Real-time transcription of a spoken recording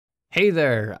Hey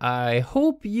there, I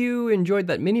hope you enjoyed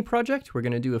that mini project. We're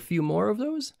going to do a few more of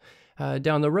those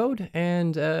down the road,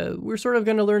 and we're sort of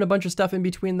going to learn a bunch of stuff in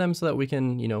between them so that we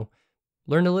can,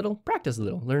 learn a little, practice a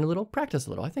little, learn a little, practice a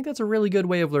little. I think that's a really good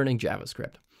way of learning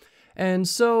JavaScript. And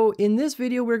so in this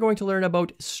video, we're going to learn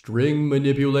about string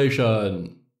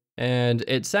manipulation. And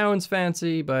it sounds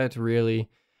fancy, but really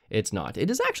it's not. It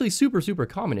is actually super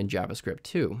common in JavaScript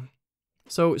too.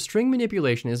 So string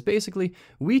manipulation is basically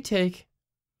we take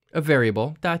a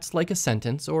variable that's like a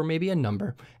sentence or maybe a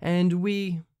number, and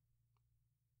we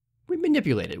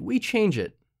manipulate it, we change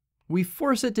it, we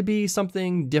force it to be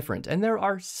something different. And there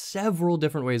are several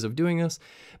different ways of doing this,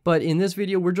 but in this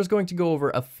video, we're just going to go over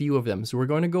a few of them. So we're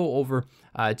going to go over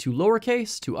to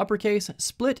lowercase, to uppercase,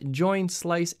 split, join,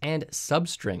 slice, and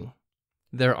substring.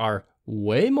 There are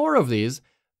way more of these,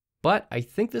 but I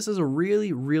think this is a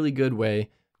really good way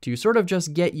to sort of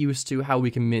just get used to how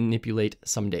we can manipulate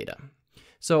some data.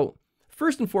 So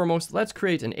first and foremost, let's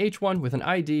create an H1 with an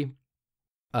ID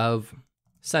of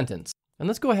sentence. And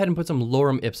let's go ahead and put some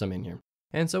lorem ipsum in here.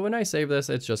 And so when I save this,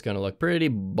 it's just going to look pretty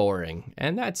boring.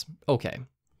 And that's okay.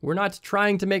 We're not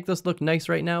trying to make this look nice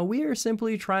right now. We are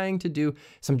simply trying to do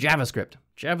some JavaScript.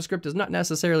 JavaScript does not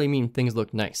necessarily mean things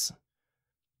look nice.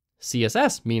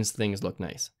 CSS means things look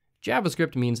nice.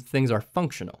 JavaScript means things are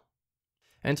functional.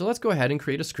 And so let's go ahead and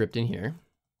create a script in here.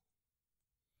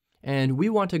 And we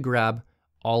want to grab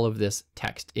all of this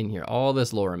text in here, all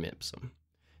this lorem ipsum.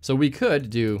 So we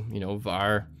could do,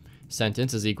 var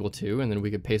sentence is equal to, and then we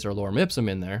could paste our lorem ipsum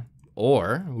in there.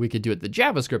 Or we could do it the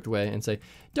JavaScript way and say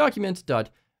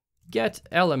document.get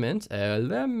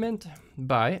element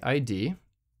by ID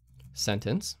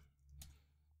sentence.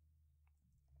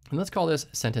 And let's call this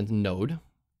sentence node.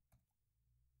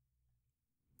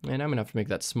 And I'm gonna have to make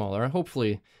that smaller.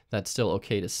 Hopefully that's still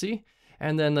okay to see.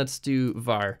 And then let's do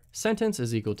var sentence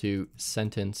is equal to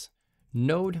sentence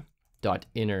node dot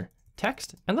inner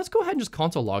text. And let's go ahead and just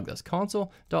console log this.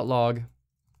 Console.log.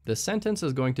 The sentence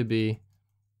is going to be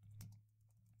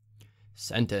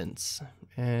sentence.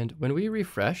 And when we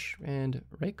refresh and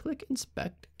right click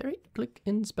inspect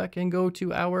and go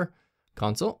to our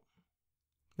console.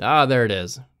 There it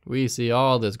is. We see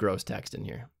all this gross text in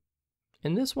here.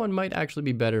 And this one might actually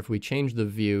be better if we change the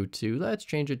view to, let's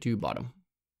change it to bottom.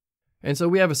 And so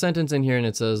we have a sentence in here and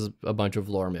it says a bunch of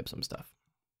lorem ipsum stuff.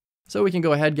 So we can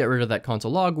go ahead, get rid of that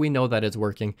console log. We know that it's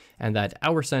working and that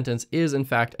our sentence is in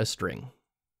fact a string.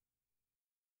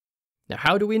 Now,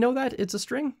 how do we know that it's a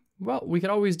string? Well, we could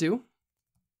always do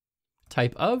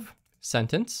type of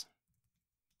sentence.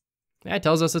 That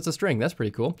tells us it's a string. That's pretty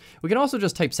cool. We can also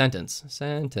just type sentence.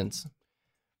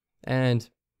 And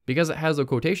because it has the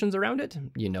quotations around it,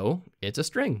 it's a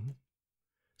string.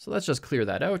 So let's just clear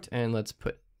that out and let's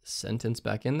put sentence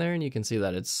back in there, and you can see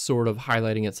that it's sort of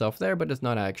highlighting itself there, but it's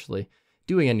not actually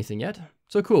doing anything yet.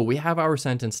 So cool, we have our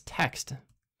sentence text.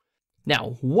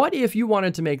 Now, what if you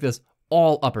wanted to make this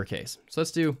all uppercase? So let's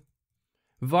do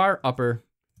var upper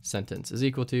sentence is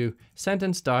equal to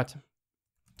sentence dot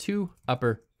to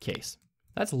uppercase.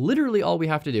 That's literally all we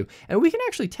have to do. And we can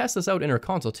actually test this out in our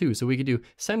console too. So we could do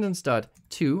sentence dot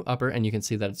to upper, and you can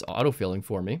see that it's autofilling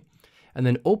for me. And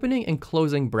then opening and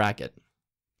closing bracket.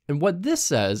 And what this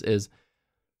says is,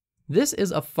 this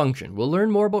is a function. We'll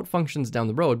learn more about functions down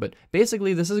the road, but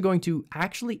basically this is going to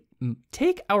actually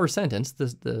take our sentence,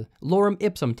 the lorem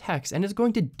ipsum text, and it's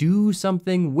going to do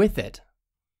something with it.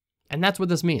 And that's what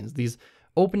this means. These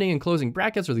opening and closing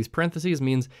brackets or these parentheses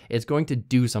means it's going to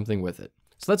do something with it.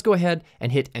 So let's go ahead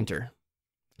and hit enter.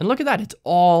 And look at that, it's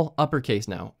all uppercase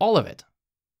now, all of it.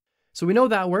 So we know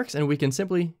that works and we can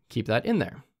simply keep that in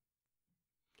there.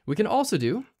 We can also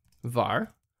do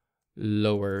var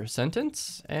lower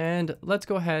sentence, and let's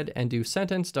go ahead and do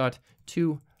sentence dot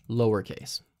to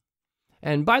lowercase.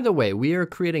 And by the way, we are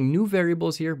creating new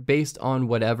variables here based on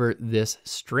whatever this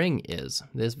string is,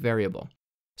 this variable.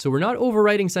 So we're not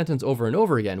overwriting sentence over and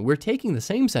over again. We're taking the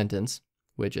same sentence,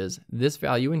 which is this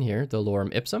value in here, the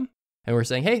lorem ipsum, and we're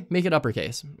saying, hey, make it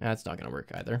uppercase. That's not gonna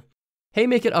work either. Hey,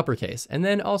 make it uppercase. And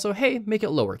then also, hey, make it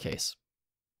lowercase.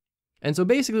 And so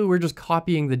basically we're just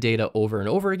copying the data over and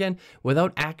over again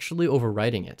without actually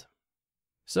overwriting it.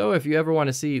 So if you ever want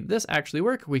to see this actually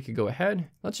work, we could go ahead,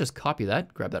 let's just copy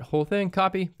that, grab that whole thing,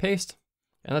 copy, paste,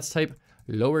 and let's type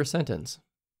lower sentence.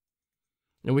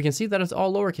 And we can see that it's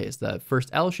all lowercase. The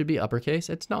first L should be uppercase.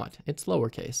 It's not, it's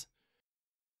lowercase.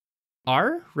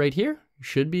 R right here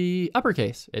should be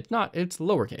uppercase. It's not, it's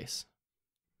lowercase.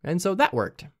 And so that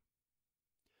worked.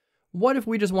 What if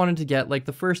we just wanted to get like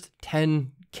the first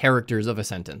 10 characters of a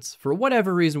sentence? For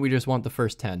whatever reason, we just want the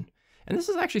first 10. And this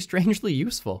is actually strangely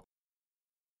useful.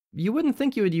 you wouldn't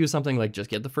think you would use something like just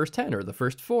get the first 10 or the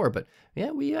first 4, but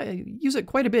yeah, we use it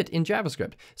quite a bit in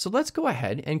JavaScript. So let's go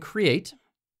ahead and create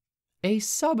a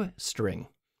substring.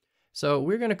 So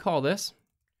we're going to call this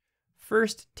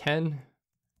first 10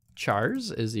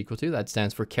 chars is equal to, that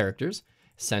stands for characters,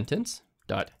 sentence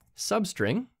dot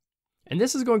substring. And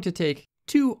this is going to take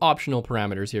 2 optional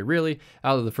parameters here, really,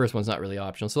 although the first one's not really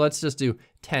optional. So let's just do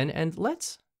 10, and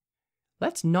let's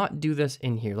not do this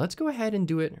in here. Let's go ahead and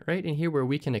do it right in here where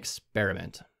we can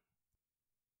experiment.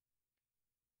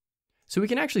 So we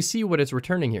can actually see what it's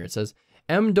returning here. It says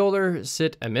 $m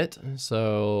sit emit.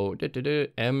 So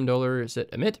 $m sit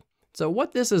emit. So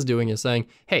what this is doing is saying,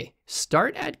 hey,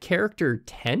 start at character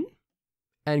 10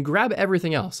 and grab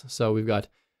everything else. So we've got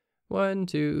 1,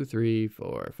 2, 3,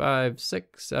 4, 5,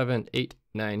 6, 7, 8,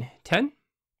 9, 10.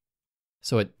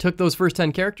 So it took those first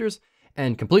 10 characters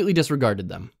and completely disregarded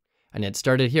them. And it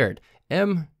started here at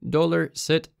 $m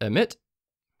sit emit,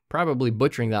 probably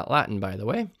butchering that Latin, by the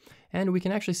way. And we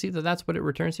can actually see that that's what it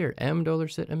returns here, $m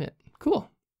sit emit. Cool.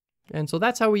 And so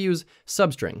that's how we use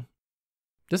substring.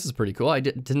 This is pretty cool. I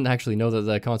didn't actually know that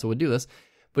the console would do this,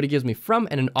 but it gives me from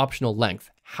and an optional length.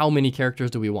 How many characters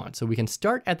do we want? So we can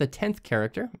start at the 10th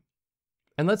character.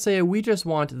 And let's say we just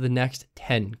want the next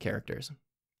 10 characters.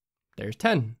 There's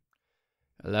 10,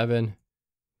 11,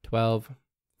 12,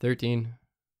 13,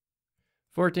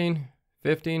 14,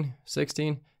 15,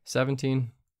 16,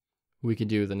 17. We could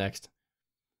do the next,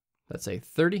 let's say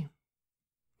 30.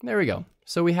 There we go.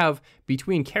 So we have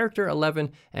between character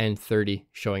 11 and 30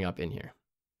 showing up in here.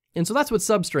 And so that's what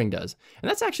substring does. And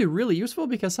that's actually really useful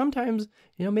because sometimes,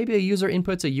 maybe a user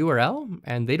inputs a URL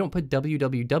and they don't put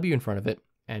www in front of it.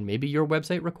 And maybe your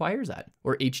website requires that,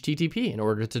 or HTTP in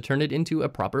order to turn it into a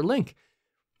proper link.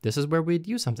 This is where we'd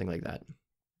use something like that.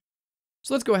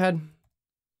 So let's go ahead.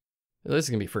 This is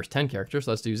gonna be first 10 characters.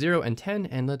 So let's do 0 and 10,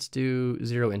 and let's do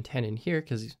 0 and 10 in here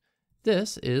because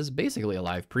this is basically a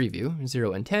live preview.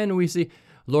 0 and 10, we see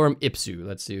lorem ipsu.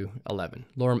 Let's do 11,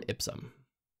 lorem ipsum.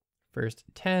 First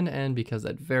 10, and because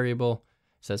that variable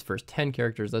says first 10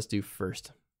 characters, let's do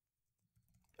first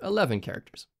 11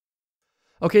 characters.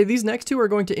 Okay, these next 2 are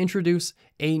going to introduce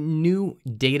a new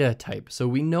data type. So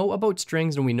we know about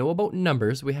strings and we know about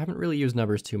numbers. We haven't really used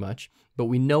numbers too much, but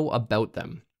we know about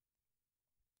them.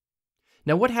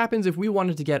 Now, what happens if we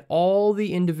wanted to get all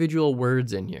the individual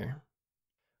words in here?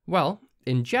 Well,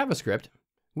 in JavaScript,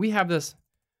 we have this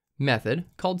method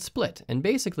called split, and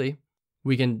basically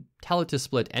we can tell it to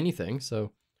split anything.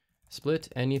 So split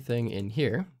anything in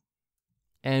here,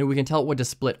 and we can tell it what to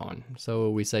split on.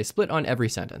 So we say split on every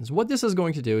sentence. What this is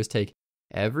going to do is take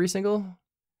every single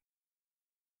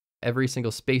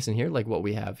space in here, like what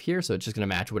we have here. So it's just going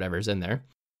to match whatever's in there.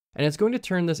 And it's going to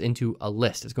turn this into a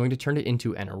list. It's going to turn it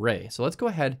into an array. So let's go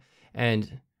ahead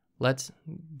and let's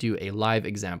do a live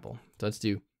example. So let's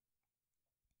do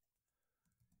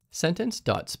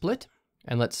sentence.split,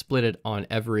 and let's split it on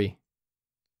every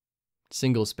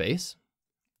single space.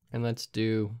 And let's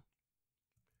do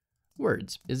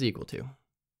words is equal to.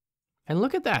 And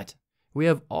look at that. We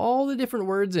have all the different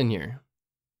words in here.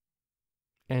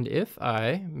 And if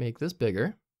I make this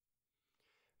bigger,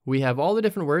 we have all the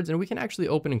different words, and we can actually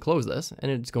open and close this,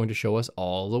 and it's going to show us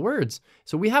all the words.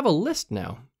 So we have a list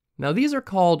now. Now these are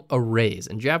called arrays.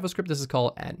 In JavaScript, this is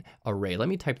called an array. Let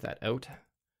me type that out.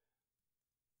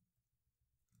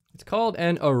 It's called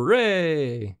an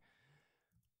array.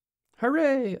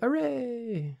 Hooray,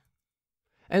 array.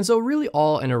 And so really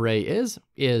all an array is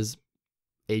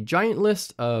a giant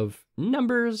list of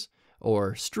numbers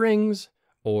or strings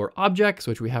or objects,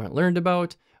 which we haven't learned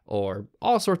about, or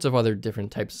all sorts of other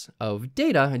different types of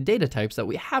data types that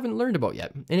we haven't learned about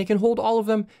yet. And it can hold all of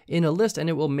them in a list, and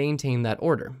it will maintain that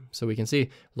order. So we can see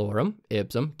lorem,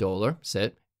 ipsum, dolor,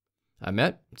 sit,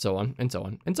 emet, so on, and so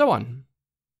on, and so on.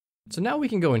 So now we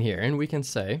can go in here and we can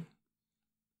say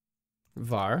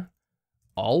var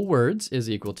all words is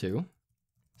equal to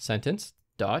sentence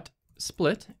dot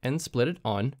split, and split it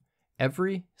on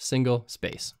every single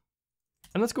space.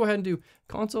 And let's go ahead and do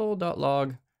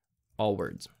console.log all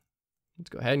words. Let's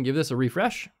go ahead and give this a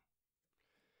refresh.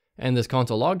 And this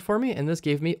console logged for me, and this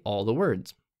gave me all the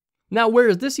words. Now, where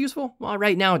is this useful? Well,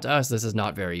 right now to us, this is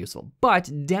not very useful.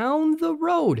 But down the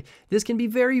road, this can be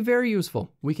very, very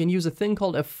useful. We can use a thing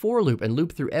called a for loop and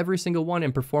loop through every single one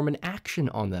and perform an action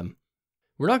on them.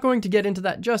 We're not going to get into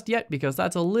that just yet because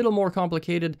that's a little more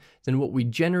complicated than what we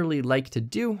generally like to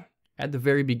do at the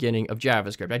very beginning of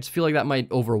JavaScript. I just feel like that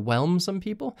might overwhelm some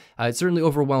people. It certainly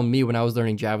overwhelmed me when I was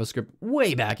learning JavaScript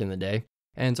way back in the day.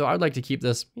 And so I'd like to keep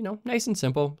this, nice and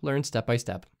simple, learn step by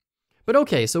step. But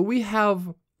okay, so we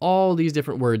have all these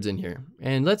different words in here.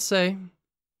 And let's say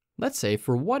let's say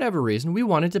for whatever reason, we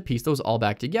wanted to piece those all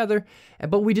back together,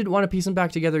 but we didn't want to piece them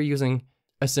back together using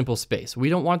a simple space. We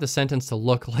don't want the sentence to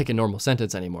look like a normal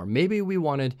sentence anymore. Maybe we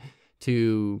wanted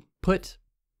to put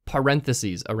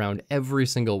parentheses around every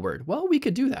single word. Well, we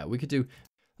could do that.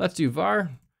 Let's do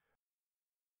var.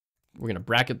 We're going to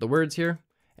bracket the words here,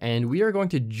 and we are going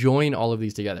to join all of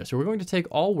these together. So we're going to take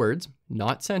all words,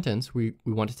 not sentence. We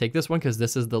want to take this one because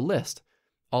this is the list.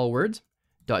 All words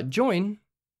dot join,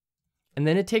 and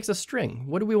then it takes a string.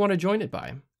 What do we want to join it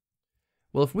by?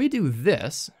 Well, if we do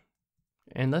this,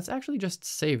 and let's actually just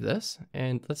save this,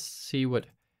 and let's see what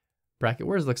bracket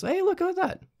words looks like. Hey, look at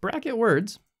that. Bracket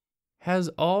words has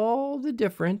all the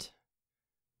different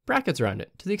brackets around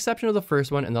it, to the exception of the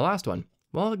first one and the last one.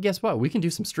 Well, guess what? We can do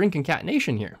some string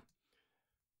concatenation here.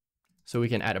 So we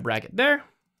can add a bracket there,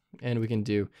 and we can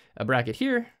do a bracket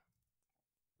here,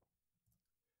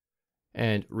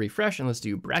 and refresh, and let's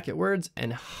do bracket words,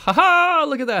 and haha,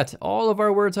 look at that. All of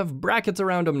our words have brackets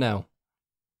around them now.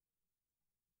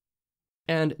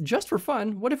 And just for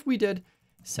fun, what if we did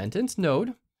sentence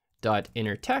node dot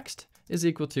inner text is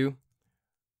equal to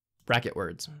bracket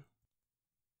words?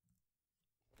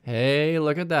 Hey,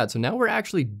 look at that. So now we're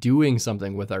actually doing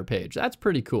something with our page. That's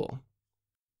pretty cool.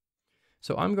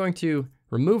 So I'm going to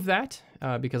remove that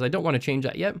because I don't want to change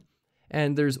that yet.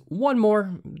 And there's one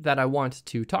more that I want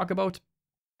to talk about.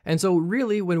 And so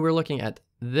really when we're looking at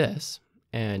this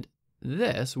and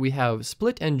this, we have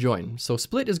split and join. So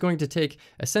split is going to take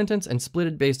a sentence and split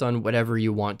it based on whatever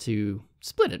you want to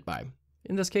split it by.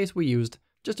 In this case, we used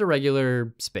just a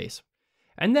regular space.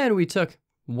 And then we took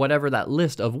whatever that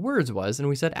list of words was, and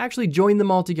we said, actually join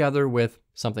them all together with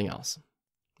something else.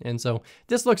 And so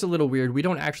this looks a little weird. We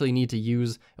don't actually need to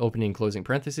use opening and closing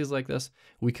parentheses like this.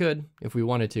 We could, if we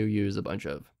wanted to, use a bunch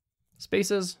of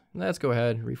spaces. Let's go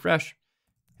ahead, refresh,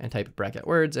 and type bracket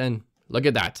words, and look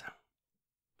at that.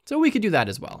 So we could do that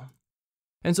as well.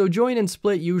 And so join and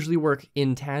split usually work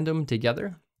in tandem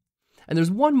together. And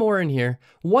there's one more in here.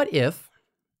 What if,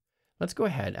 let's go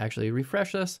ahead, actually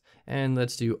refresh this, and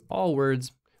let's do all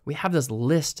words. We have this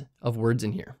list of words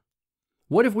in here.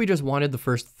 What if we just wanted the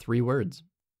first 3 words?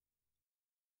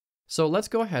 So let's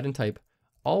go ahead and type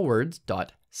all words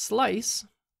dot slice,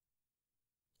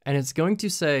 and it's going to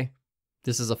say,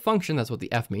 this is a function, that's what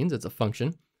the F means, it's a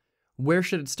function. Where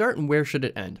should it start and where should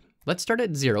it end? Let's start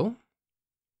at 0,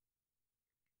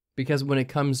 because when it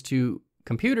comes to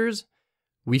computers,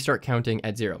 we start counting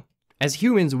at 0. As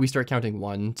humans, we start counting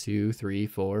 1, 2, 3,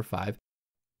 4, 5.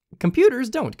 Computers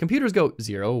don't. Computers go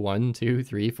 0, 1, 2,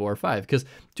 3, 4, 5, because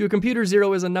to a computer,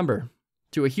 0 is a number.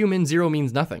 To a human, 0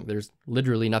 means nothing. There's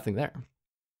literally nothing there.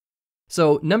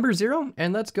 So number 0,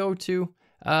 and let's go to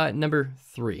number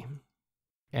 3.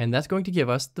 And that's going to give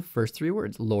us the first 3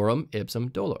 words, lorem ipsum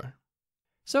dolor.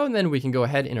 So and then we can go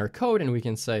ahead in our code and we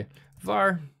can say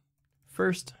var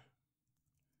first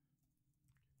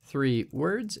 3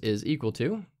 words is equal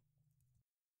to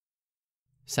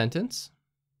sentence.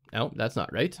 No, that's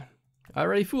not right. I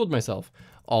already fooled myself.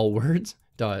 All words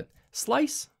dot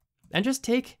slice, and just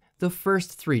take the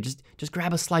first 3. Just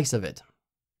grab a slice of it.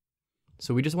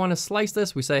 So we just want to slice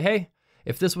this. We say, hey,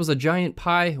 if this was a giant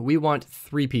pie, we want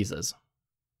 3 pieces.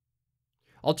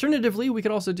 Alternatively, we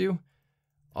could also do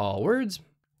all words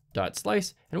dot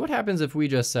slice. And what happens if we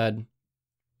just said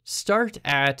start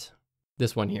at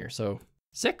this one here? So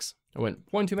 6. I went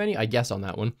 1 too many, I guess, on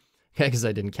that one, because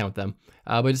I didn't count them.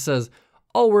 But it says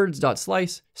all words dot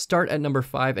slice, start at number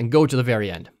 5 and go to the very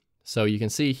end. So you can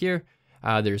see here,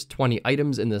 there's 20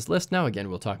 items in this list now. Again,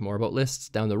 we'll talk more about lists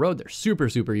down the road. They're super,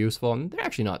 super useful, and they're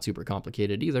actually not super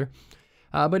complicated either.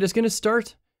 But it's going to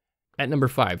start at number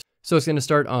 5. So it's going to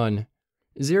start on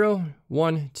 0,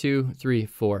 1, 2, 3,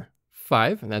 4,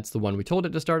 5, and that's the one we told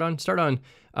it to start on. Start on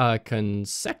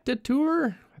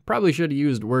Concatenation. I probably should have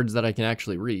used words that I can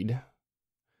actually read.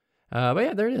 But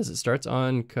yeah, there it is. It starts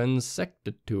on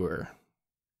Concatenation.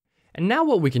 And now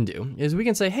what we can do is we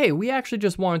can say, hey, we actually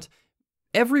just want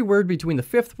every word between the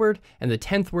 5th word and the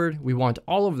 10th word. We want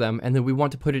all of them, and then we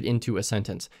want to put it into a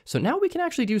sentence. So now we can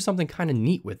actually do something kind of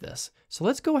neat with this. So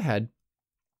let's go ahead.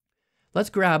 Let's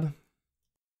grab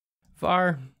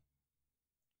var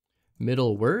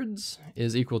middle words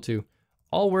is equal to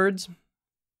all words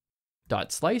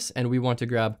dot slice, and we want to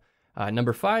grab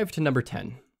number 5 to number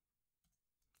 10.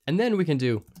 And then we can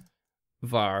do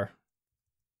var,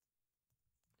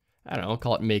 I don't know,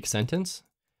 call it make sentence,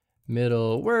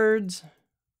 middle words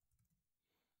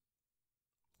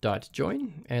dot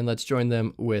join, and let's join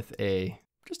them with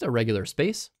just a regular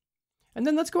space. And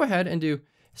then let's go ahead and do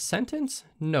sentence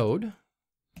node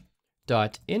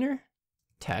dot inner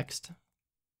text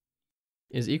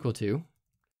is equal to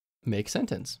make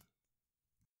sentence.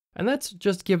 And let's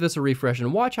just give this a refresh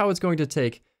and watch how it's going to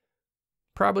take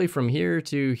probably from here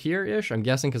to here-ish, I'm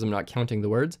guessing because I'm not counting the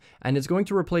words, and it's going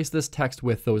to replace this text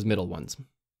with those middle ones.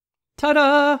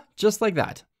 Ta-da! Just like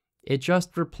that. It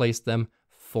just replaced them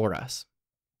for us.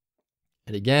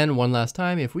 And again, one last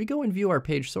time, if we go and view our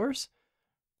page source,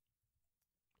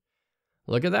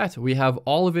 look at that. We have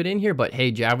all of it in here, but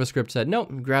hey, JavaScript said, no,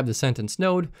 grab the sentence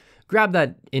node, grab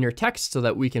that inner text so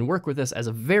that we can work with this as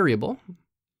a variable.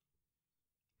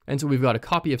 And so we've got a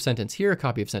copy of sentence here, a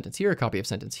copy of sentence here, a copy of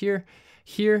sentence here,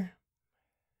 here.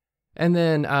 And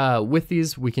then with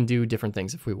these, we can do different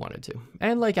things if we wanted to.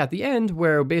 And like at the end,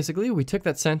 where basically we took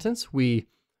that sentence, we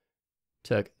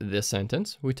took this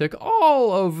sentence, we took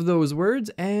all of those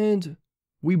words and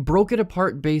we broke it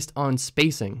apart based on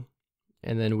spacing.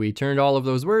 And then we turned all of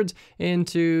those words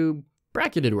into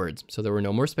bracketed words. So there were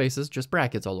no more spaces, just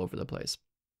brackets all over the place.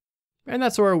 And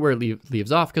that's sort of where it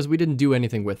leaves off because we didn't do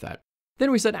anything with that. Then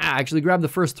we said, actually grab the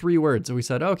first 3 words. So we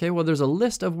said, okay, well, there's a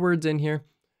list of words in here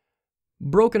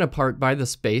broken apart by the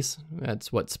space.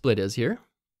 That's what split is here.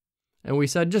 And we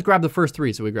said, just grab the first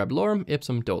 3. So we grabbed lorem,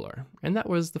 ipsum, dolor. And that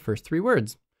was the first 3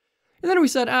 words. And then we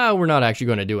said, we're not actually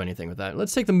going to do anything with that.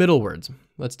 Let's take the middle words.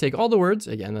 Let's take all the words,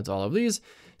 again, that's all of these,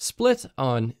 split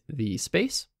on the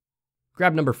space,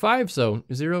 grab number 5, so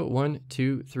 0, 1,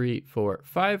 2, 3, 4,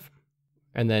 5,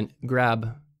 and then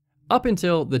grab up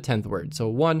until the 10th word. So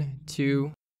 1,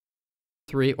 2,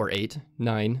 3, or 8,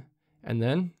 9, and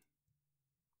then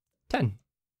 10.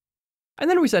 And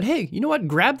then we said, hey, you know what?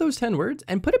 Grab those 10 words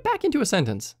and put it back into a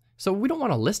sentence. So we don't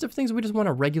want a list of things, we just want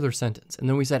a regular sentence. And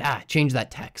then we said, change that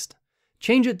text.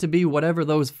 Change it to be whatever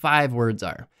those 5 words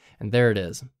are. And there it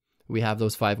is. We have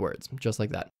those 5 words, just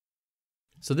like that.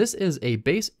 So this is a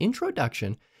base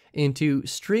introduction into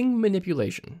string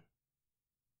manipulation.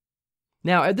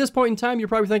 Now, at this point in time, you're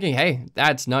probably thinking, hey,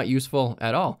 that's not useful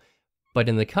at all. But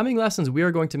in the coming lessons, we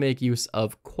are going to make use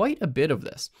of quite a bit of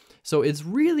this. So it's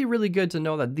really, really good to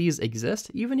know that these exist.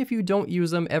 Even if you don't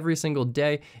use them every single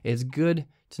day, it's good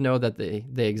to know that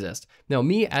they exist. Now,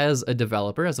 me as a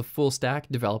developer, as a full stack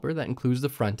developer, that includes the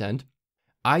front end,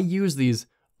 I use these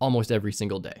almost every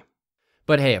single day.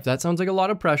 But hey, if that sounds like a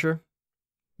lot of pressure,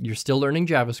 you're still learning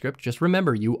JavaScript. Just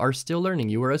remember, you are still learning.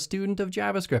 You are a student of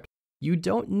JavaScript. You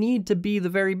don't need to be the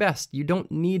very best. You don't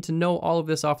need to know all of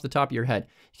this off the top of your head.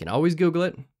 You can always Google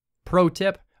it. Pro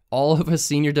tip, all of us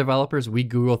senior developers, we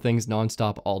Google things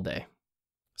nonstop all day.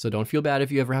 So don't feel bad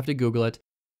if you ever have to Google it.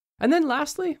 And then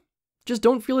lastly, just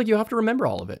don't feel like you have to remember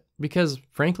all of it because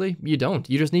frankly, you don't.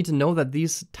 You just need to know that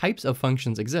these types of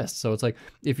functions exist. So it's like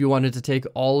if you wanted to take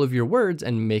all of your words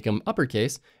and make them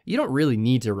uppercase, you don't really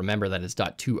need to remember that it's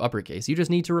 .to uppercase. You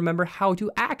just need to remember how to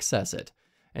access it.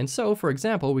 And so, for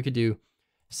example, we could do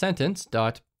sentence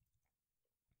dot,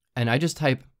 and I just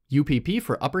type UPP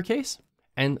for uppercase,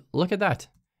 and look at that.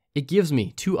 It gives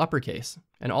me 2 uppercase,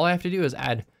 and all I have to do is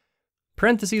add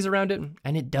parentheses around it,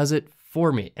 and it does it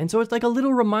for me. And so it's like a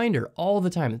little reminder all the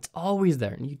time. It's always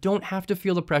there, and you don't have to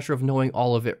feel the pressure of knowing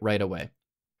all of it right away.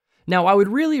 Now, I would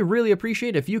really, really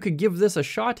appreciate if you could give this a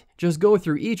shot. Just go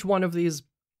through each one of these.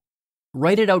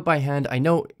 Write it out by hand. I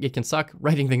know it can suck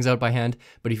writing things out by hand,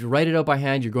 but if you write it out by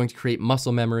hand, you're going to create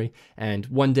muscle memory. And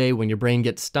one day when your brain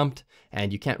gets stumped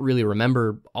and you can't really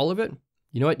remember all of it,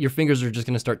 you know what? Your fingers are just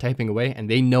going to start typing away and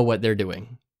they know what they're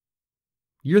doing.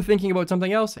 You're thinking about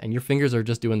something else and your fingers are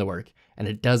just doing the work. And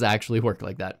it does actually work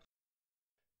like that.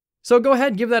 So go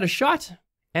ahead, give that a shot.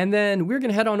 And then we're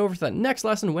going to head on over to that next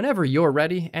lesson whenever you're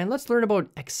ready. And let's learn about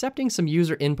accepting some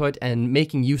user input and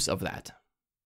making use of that.